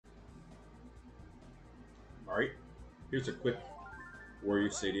Alright, here's a quick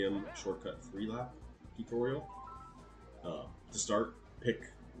Wario Stadium shortcut 3-lap tutorial. To start, pick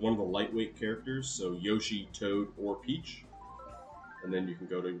one of the lightweight characters, so Yoshi, Toad, or Peach, and then you can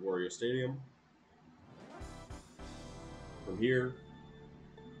go to Wario Stadium. From here,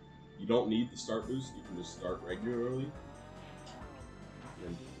 you don't need the start boost, you can just start regularly,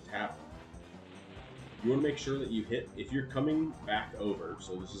 and tap. You want to make sure that you hit, if you're coming back over,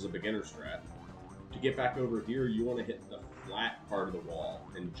 so this is a beginner strat, to get back over here, you want to hit the flat part of the wall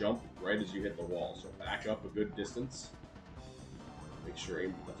and jump right as you hit the wall. So back up a good distance. Make sure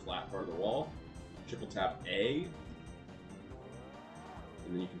aim at the flat part of the wall. Triple tap A,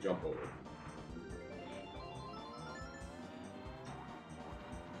 and then you can jump over.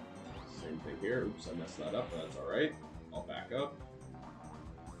 Same thing here. Oops, I messed that up, but that's alright. I'll back up.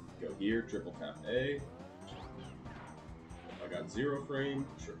 Go here, triple tap A. If I got 0 frame,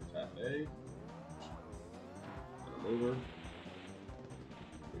 triple tap A. Over.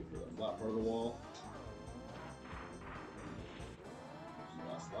 Wait for the flat part of the wall.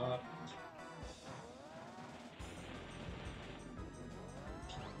 Last lap.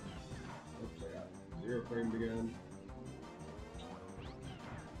 Oops, I got 0 framed again.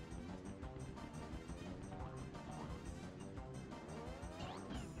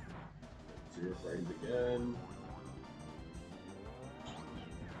 Zero framed again.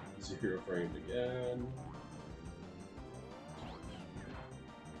 0 framed again.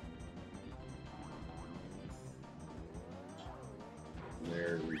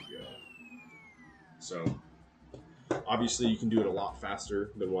 There we go. So, obviously you can do it a lot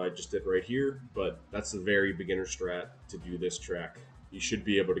faster than what I just did right here, but that's a very beginner strat to do this track. You should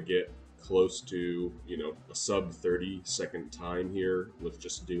be able to get close to, a sub 30-second time here with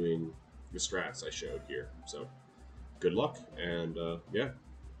just doing the strats I showed here. So, good luck, and yeah,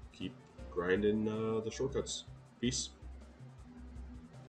 keep grinding the shortcuts. Peace.